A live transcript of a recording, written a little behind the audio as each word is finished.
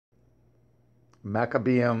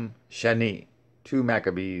Maccabeum Sheni, 2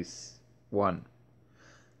 Maccabees 1.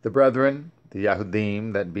 The brethren, the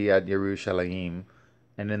Yahudim that be at Yerushalayim,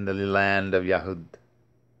 and in the land of Yahud,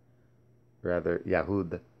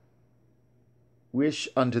 wish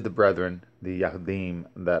unto the brethren, the Yahudim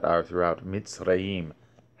that are throughout Mitzrayim,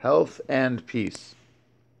 health and peace.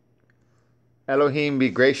 Elohim be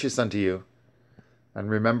gracious unto you, and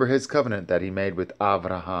remember his covenant that he made with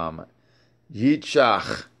Avraham,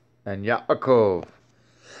 Yitzchak, and Yaakov,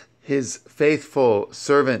 his faithful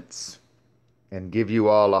servants, and give you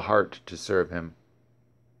all a heart to serve him,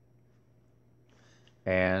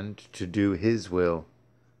 and to do his will,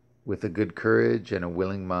 with a good courage and a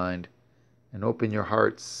willing mind, and open your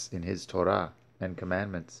hearts in his Torah and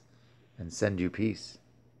commandments, and send you peace,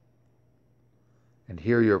 and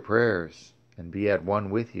hear your prayers, and be at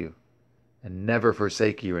one with you, and never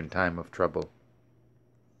forsake you in time of trouble.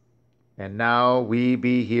 And now we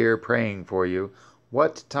be here praying for you,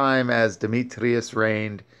 what time as Demetrius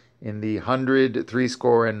reigned in the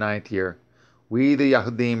 169th year, we the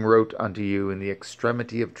Yahudim wrote unto you in the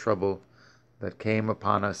extremity of trouble that came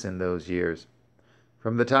upon us in those years,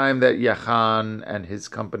 from the time that Yachan and his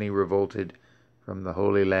company revolted from the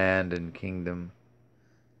Holy Land and kingdom,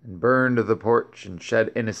 and burned the porch and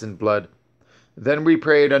shed innocent blood. Then we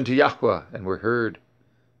prayed unto Yahweh, and were heard.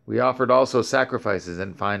 We offered also sacrifices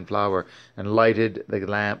and fine flour, and lighted the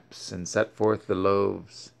lamps, and set forth the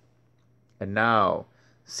loaves. And now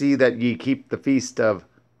see that ye keep the feast of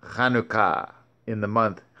Chanukah in the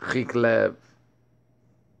month Chiklev,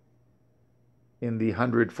 in the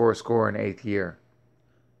 168th year.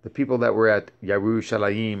 The people that were at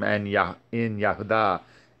Yerushalayim and in Yahudah,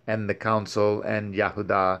 and the council and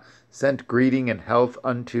Yahudah, sent greeting and health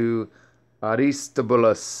unto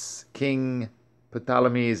Aristobulus, King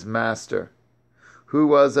Ptolemy's master, who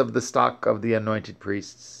was of the stock of the anointed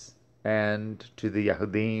priests, and to the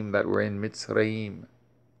Yahudim that were in Mitzrayim.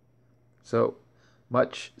 So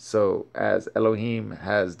much so as Elohim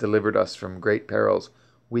has delivered us from great perils,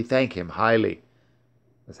 we thank him highly,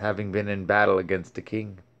 as having been in battle against a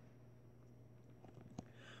king.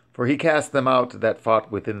 For he cast them out that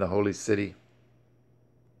fought within the holy city.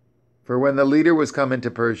 For when the leader was come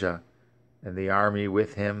into Persia, and the army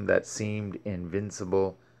with him that seemed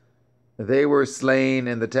invincible, they were slain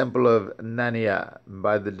in the temple of Naniah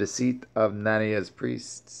by the deceit of Naniah's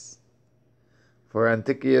priests. For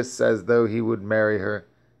Antiochus, as though he would marry her,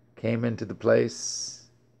 came into the place,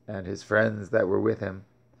 and his friends that were with him,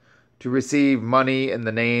 to receive money in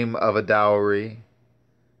the name of a dowry,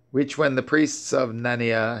 which when the priests of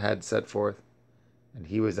Naniah had set forth, and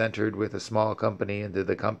he was entered with a small company into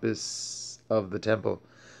the compass of the temple,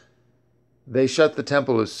 they shut the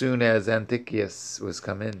temple as soon as Antiochus was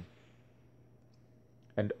come in.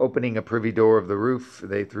 And opening a privy door of the roof,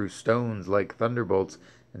 they threw stones like thunderbolts,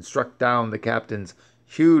 and struck down the captains,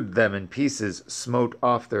 hewed them in pieces, smote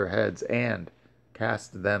off their heads, and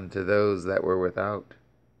cast them to those that were without.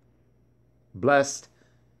 Blessed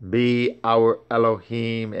be our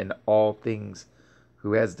Elohim in all things,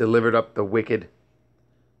 who has delivered up the wicked.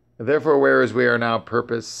 Therefore, whereas we are now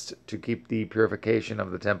purposed to keep the purification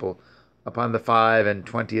of the temple upon the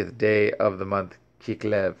 25th day of the month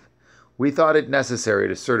Kislev, we thought it necessary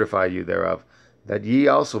to certify you thereof, that ye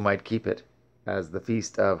also might keep it, as the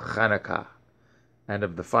feast of Chanukah, and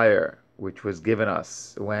of the fire which was given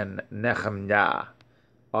us when Nehemiah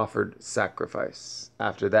offered sacrifice.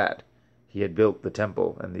 After that he had built the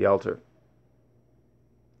temple and the altar.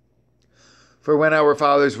 For when our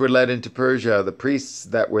fathers were led into Persia, the priests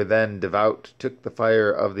that were then devout took the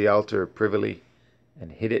fire of the altar privily,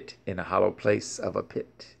 and hid it in a hollow place of a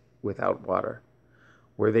pit without water,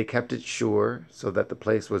 where they kept it sure, so that the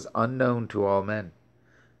place was unknown to all men.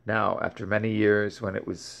 Now, after many years, when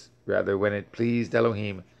it pleased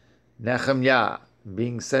Elohim, Nehemiah,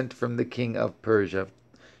 being sent from the king of Persia,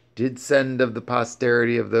 did send of the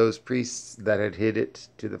posterity of those priests that had hid it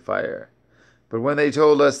to the fire. But when they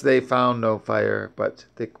told us, they found no fire, but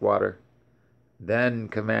thick water. Then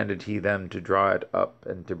commanded he them to draw it up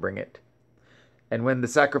and to bring it. And when the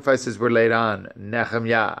sacrifices were laid on,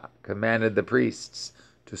 Nehemiah commanded the priests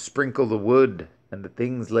to sprinkle the wood and the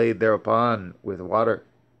things laid thereupon with water.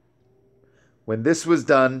 When this was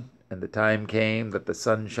done, and the time came that the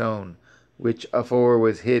sun shone, which afore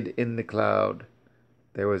was hid in the cloud,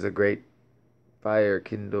 there was a great fire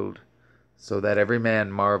kindled, so that every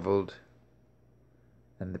man marveled.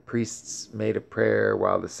 And the priests made a prayer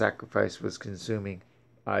while the sacrifice was consuming.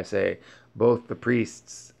 I say, both the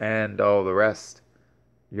priests and all the rest,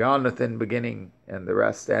 Jonathan beginning, and the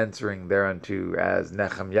rest answering thereunto as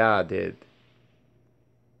Nehemiah did.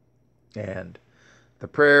 And The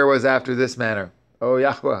prayer was after this manner: O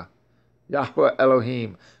Yahweh, Yahweh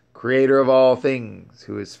Elohim, creator of all things,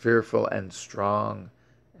 who is fearful and strong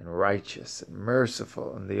and righteous and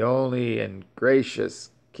merciful, and the only and gracious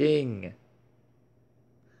King,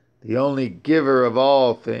 the only giver of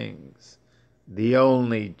all things, the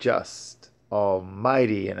only just,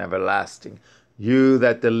 almighty, and everlasting, you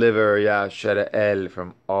that deliver Yashara'el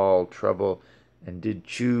from all trouble, and did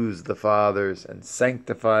choose the fathers and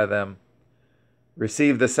sanctify them.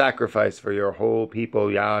 Receive the sacrifice for your whole people,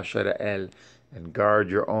 Yashara'el, and guard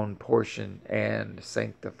your own portion and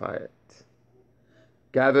sanctify it.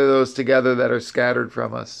 Gather those together that are scattered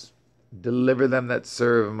from us. Deliver them that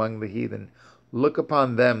serve among the heathen. Look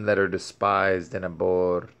upon them that are despised and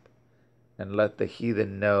abhorred, and let the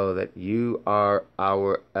heathen know that you are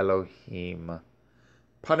our Elohim.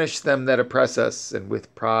 Punish them that oppress us, and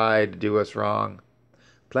with pride do us wrong.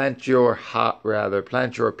 Plant your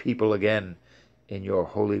people again in your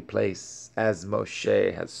holy place, as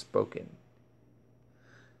Moshe has spoken.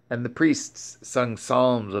 And the priests sung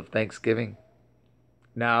psalms of thanksgiving.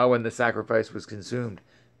 Now when the sacrifice was consumed,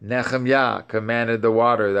 Nehemiah commanded the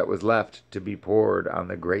water that was left to be poured on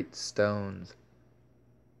the great stones.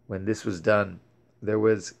 When this was done, there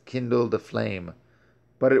was kindled a flame,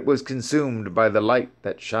 but it was consumed by the light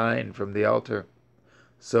that shined from the altar.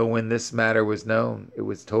 So when this matter was known, it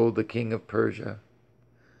was told the king of Persia,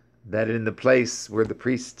 that in the place where the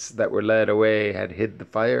priests that were led away had hid the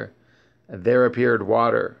fire, and there appeared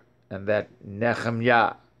water, and that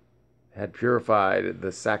Nehemiah had purified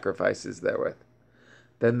the sacrifices therewith.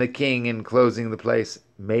 Then the king, in closing the place,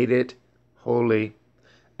 made it holy,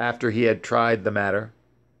 after he had tried the matter.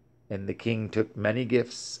 And the king took many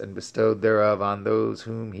gifts, and bestowed thereof on those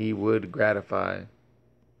whom he would gratify.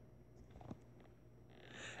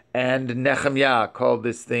 And Nehemiah called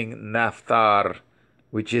this thing Naphthar,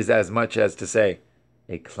 which is as much as to say,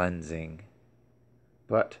 a cleansing.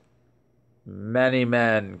 But many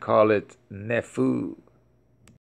men call it Nephu,